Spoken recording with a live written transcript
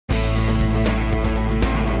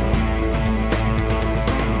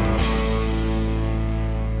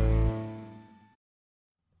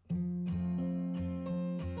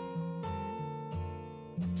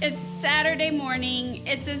Saturday morning.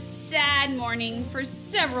 It's a sad morning for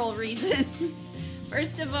several reasons.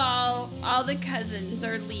 First of all the cousins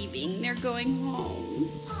are leaving. They're going home.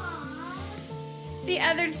 The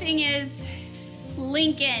other thing is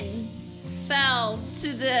Lincoln fell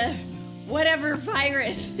to the whatever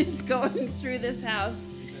virus is going through this house.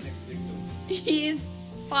 He's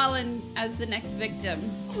fallen as the next victim.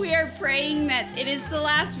 We are praying that it is the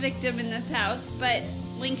last victim in this house, but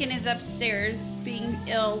Lincoln is upstairs being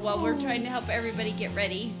ill while we're trying to help everybody get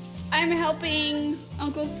ready. I'm helping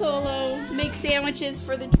Uncle Solo make sandwiches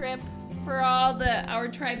for the trip for all our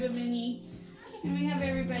tribe of many. And we have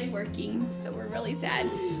everybody working, so we're really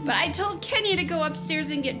sad. But I told Kenya to go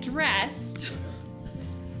upstairs and get dressed.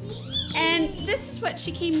 And this is what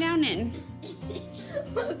she came down in.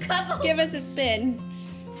 Give us a spin.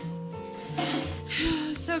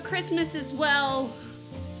 So Christmas is well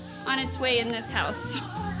on its way in this house.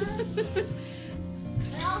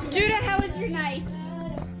 Judah, how was your night?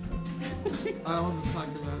 I don't want to talk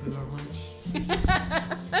about it that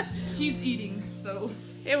much. He's eating, so.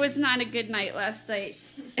 It was not a good night last night.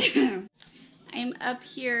 I'm up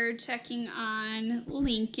here checking on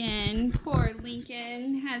Lincoln. Poor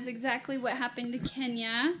Lincoln has exactly what happened to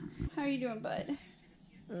Kenya. How are you doing, bud?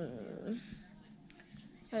 I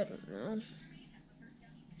don't know.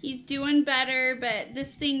 He's doing better, but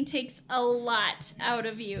this thing takes a lot out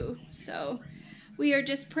of you. So we are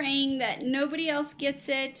just praying that nobody else gets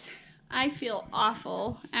it. I feel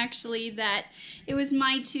awful, actually, that it was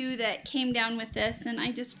my two that came down with this, and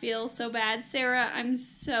I just feel so bad. Sarah, I'm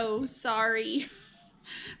so sorry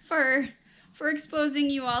for exposing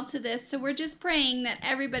you all to this. So we're just praying that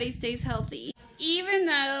everybody stays healthy. Even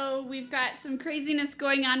though we've got some craziness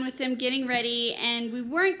going on with them getting ready, and we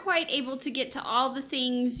weren't quite able to get to all the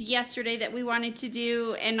things yesterday that we wanted to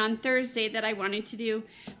do and on Thursday that I wanted to do,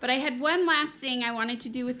 but I had one last thing I wanted to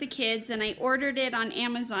do with the kids, and I ordered it on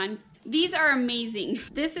Amazon. These are amazing.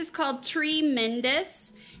 This is called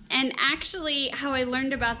Tremendous, and actually how I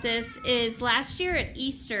learned about this is last year at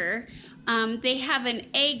Easter, they have an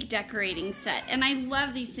egg decorating set, and I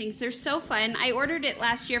love these things. They're so fun. I ordered it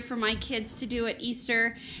last year for my kids to do at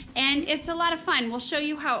Easter, and it's a lot of fun. We'll show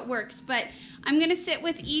you how it works, but I'm gonna sit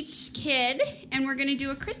with each kid, and we're gonna do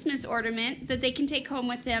a Christmas ornament that they can take home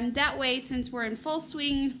with them. That way, since we're in full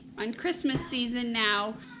swing on Christmas season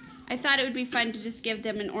now, I thought it would be fun to just give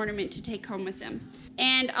them an ornament to take home with them.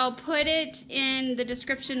 And I'll put it in the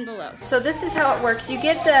description below. So this is how it works. You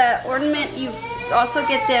get the ornament, you also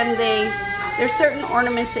get them, there's certain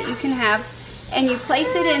ornaments that you can have, and you place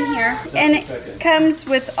it in here, and it comes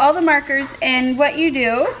with all the markers, and what you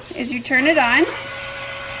do is you turn it on,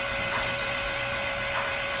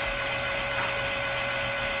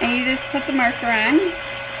 and you just put the marker on,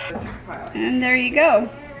 and there you go.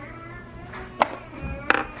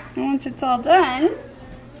 And once it's all done,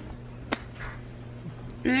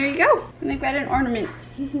 and there you go. And they've got an ornament.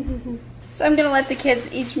 So I'm gonna let the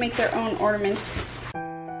kids each make their own ornaments.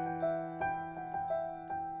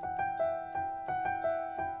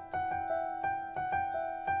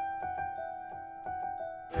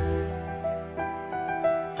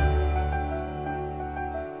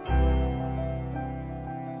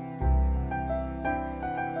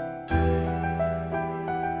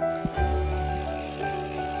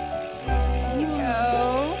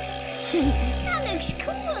 That looks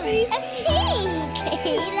cool. A pink.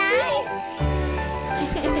 Eli.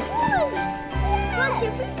 What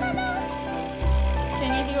different color?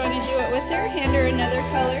 Jenny, do you want to do it with her? Hand her another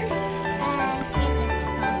color.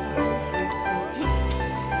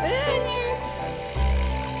 Put it on here.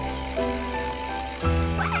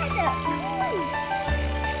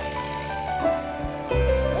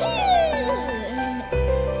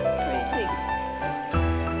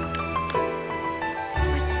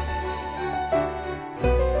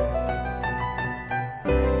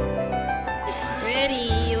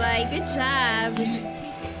 Good job.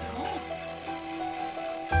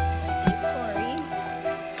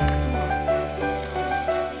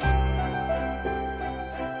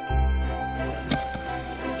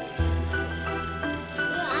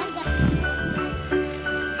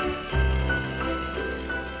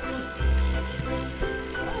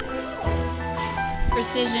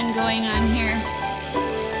 Precision going on here.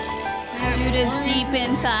 Judah's deep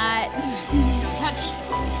in thought. Touch.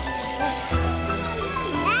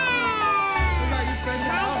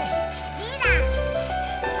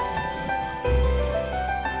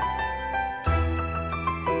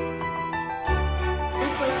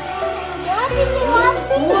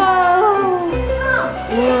 Whoa!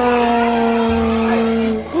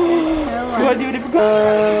 You want to do it if you go?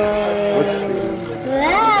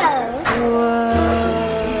 Whoa!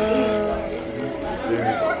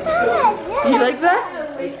 You like that?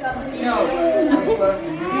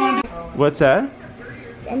 What's that?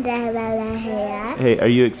 Yeah. Hey, are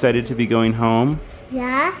you excited to be going home?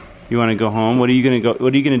 Yeah. You want to go home? What are you gonna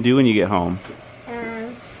do when you get home?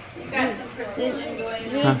 Got some precision going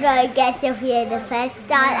on. We go get Sophia the first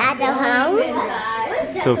doll at the home.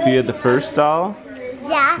 Sophia the first doll?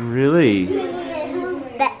 Yeah. Really?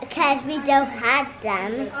 Because we don't have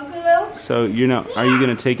them. So you're not? Are you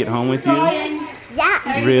gonna take it home with you?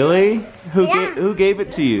 Yeah. Really? Who Yeah. who gave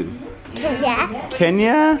it to you? Yeah.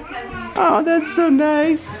 Kenya? Oh, that's so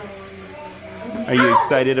nice. Are you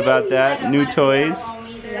excited about that? New toys?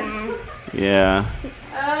 Yeah. Yeah.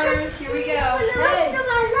 Oh, here we go.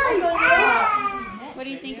 What do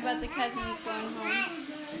you think about the cousins going home?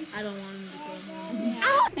 I don't want him to go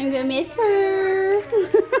home. I'm gonna miss her.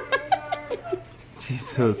 She's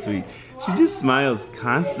so sweet. She just smiles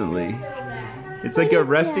constantly. It's like a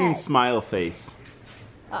resting smile face.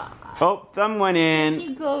 Oh, thumb went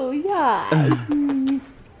in. Go, yeah.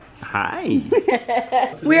 Hi.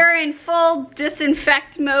 We're in full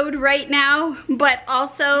disinfect mode right now, but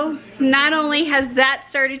also not only has that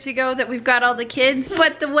started to go that we've got all the kids,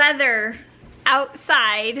 but the weather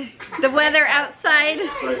outside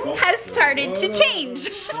has started to change.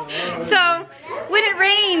 So when it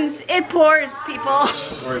rains, it pours, people.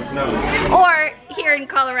 Or it snows. Or here in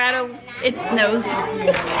Colorado, it snows.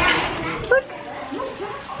 Look.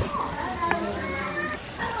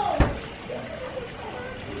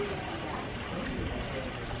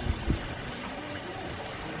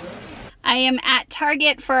 I am at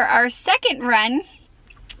Target for our second run.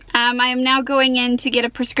 I am now going in to get a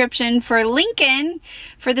prescription for Lincoln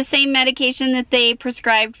for the same medication that they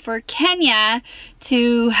prescribed for Kenya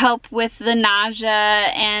to help with the nausea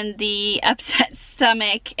and the upset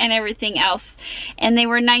stomach and everything else. And they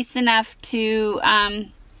were nice enough to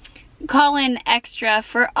call in extra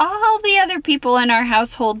for all the other people in our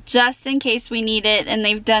household just in case we need it, and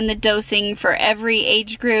they've done the dosing for every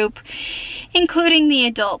age group, including the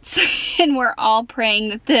adults. And we're all praying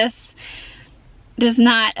that this does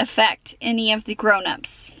not affect any of the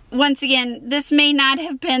grown-ups. Once again, this may not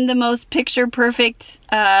have been the most picture-perfect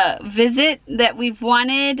visit that we've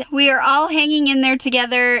wanted. We are all hanging in there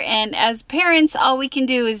together, and as parents, all we can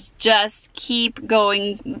do is just keep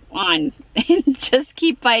going on and just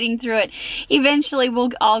keep fighting through it. Eventually, we'll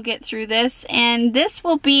all get through this, and this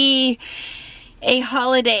will be a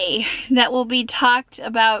holiday that will be talked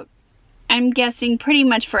about, I'm guessing, pretty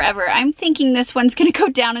much forever. I'm thinking this one's gonna go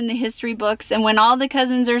down in the history books, and when all the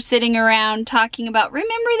cousins are sitting around talking about,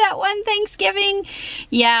 remember that one Thanksgiving?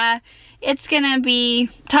 Yeah, it's gonna be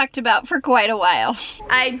talked about for quite a while.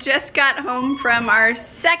 I just got home from our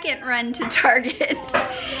second run to Target,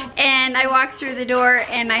 and I walked through the door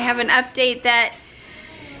and I have an update that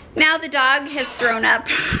now the dog has thrown up.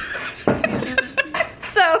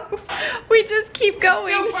 So we just keep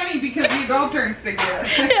going. It's so funny because the adults aren't sick yet.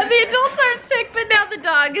 Yeah, the adults aren't sick, but now the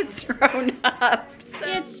dog is thrown up. So.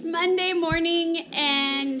 It's Monday morning,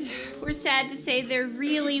 and we're sad to say they're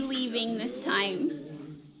really leaving this time.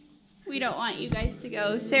 We don't want you guys to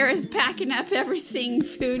go. Sarah's packing up everything,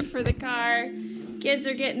 food for the car. Kids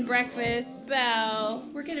are getting breakfast. Belle,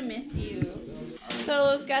 we're gonna miss you.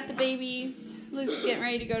 Solo's got the babies. Luke's getting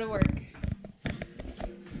ready to go to work.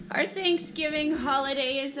 Our Thanksgiving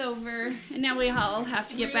holiday is over, and now we all have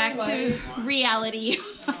to get back to reality.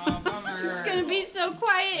 It's gonna be so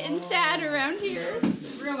quiet and sad around here.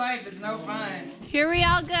 Real life is no fun. Here we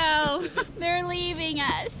all go. They're leaving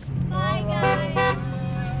us. Bye, guys.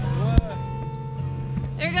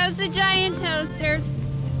 There goes the giant toaster.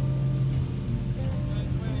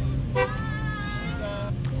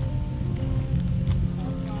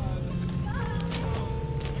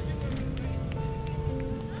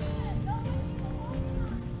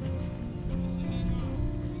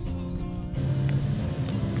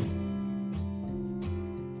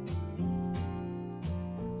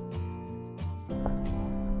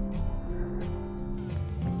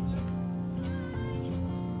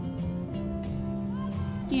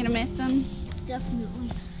 You gonna miss them? Definitely.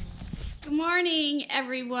 Good morning,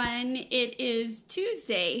 everyone. It is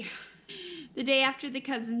Tuesday, the day after the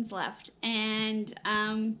cousins left, and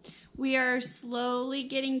we are slowly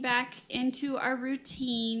getting back into our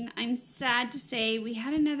routine. I'm sad to say we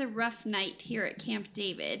had another rough night here at Camp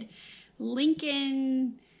David.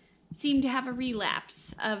 Lincoln seemed to have a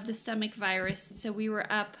relapse of the stomach virus, so we were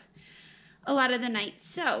up a lot of the nights.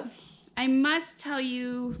 So I must tell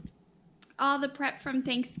you, all the prep from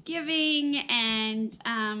Thanksgiving and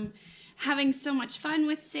having so much fun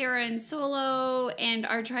with Sarah and Solo and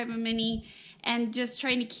our tribe of many and just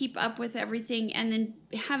trying to keep up with everything, and then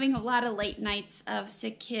having a lot of late nights of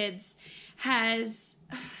sick kids has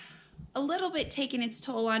a little bit taken its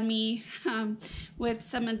toll on me with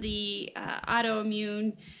some of the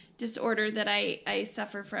autoimmune disorder that I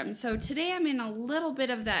suffer from. So today I'm in a little bit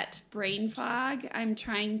of that brain fog. I'm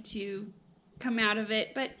trying to come out of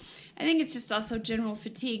it, but I think it's just also general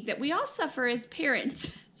fatigue that we all suffer as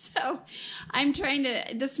parents. So I'm trying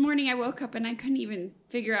to, this morning I woke up and I couldn't even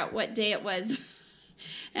figure out what day it was.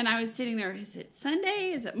 And I was sitting there, is it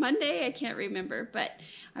Sunday? Is it Monday? I can't remember, but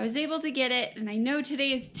I was able to get it, and I know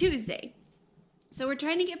today is Tuesday. So we're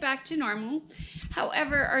trying to get back to normal.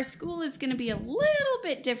 However, our school is going to be a little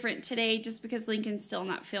bit different today just because Lincoln's still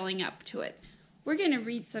not feeling up to it. We're going to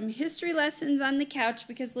read some history lessons on the couch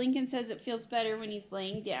because Lincoln says it feels better when he's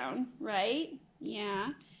laying down, right?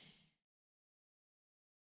 Yeah.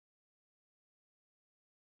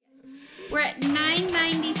 We're at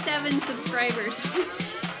 997 subscribers.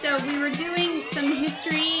 So we were doing some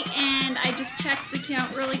history and I just checked the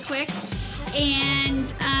count really quick.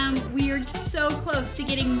 And we are so close to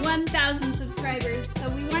getting 1,000 subscribers. So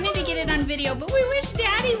we wanted to get it on video, but we wish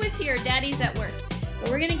Daddy was here. Daddy's at work. But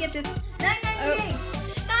we're going to get this. 998! Oh.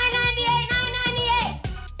 998!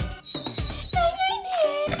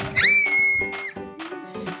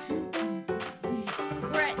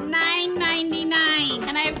 998! We're at $9.99.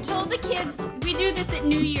 And I have told the kids, we do this at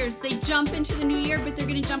New Year's. They jump into the new year, but they're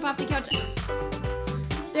going to jump off the couch.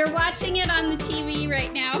 They're watching it on the TV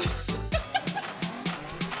right now.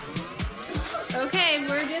 Okay,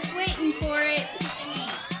 we're just waiting for it.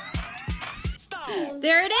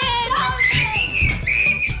 There it is!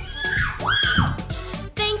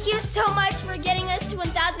 Thank you so much for getting us to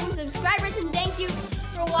 1,000 subscribers, and thank you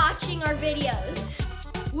for watching our videos.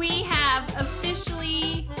 We have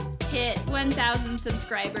officially hit 1,000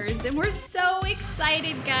 subscribers, and we're so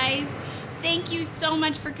excited, guys. Thank you so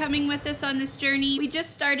much for coming with us on this journey. We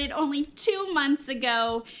just started only 2 months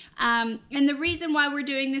ago, and the reason why we're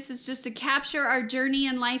doing this is just to capture our journey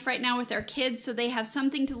in life right now with our kids so they have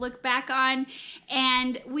something to look back on,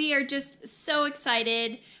 and we are just so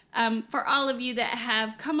excited for all of you that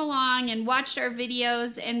have come along and watched our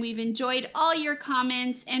videos, and we've enjoyed all your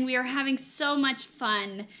comments, and we are having so much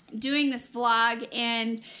fun doing this vlog,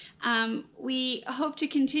 and we hope to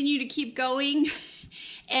continue to keep going.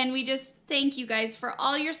 And we just thank you guys for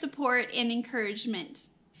all your support and encouragement.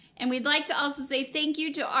 And we'd like to also say thank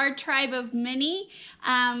you to our tribe of many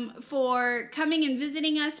for coming and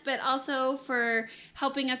visiting us, but also for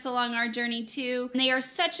helping us along our journey too. And they are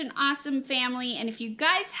such an awesome family, and if you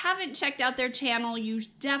guys haven't checked out their channel, you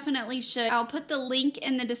definitely should. I'll put the link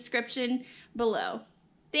in the description below.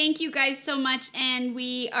 Thank you guys so much, and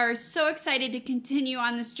we are so excited to continue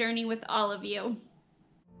on this journey with all of you.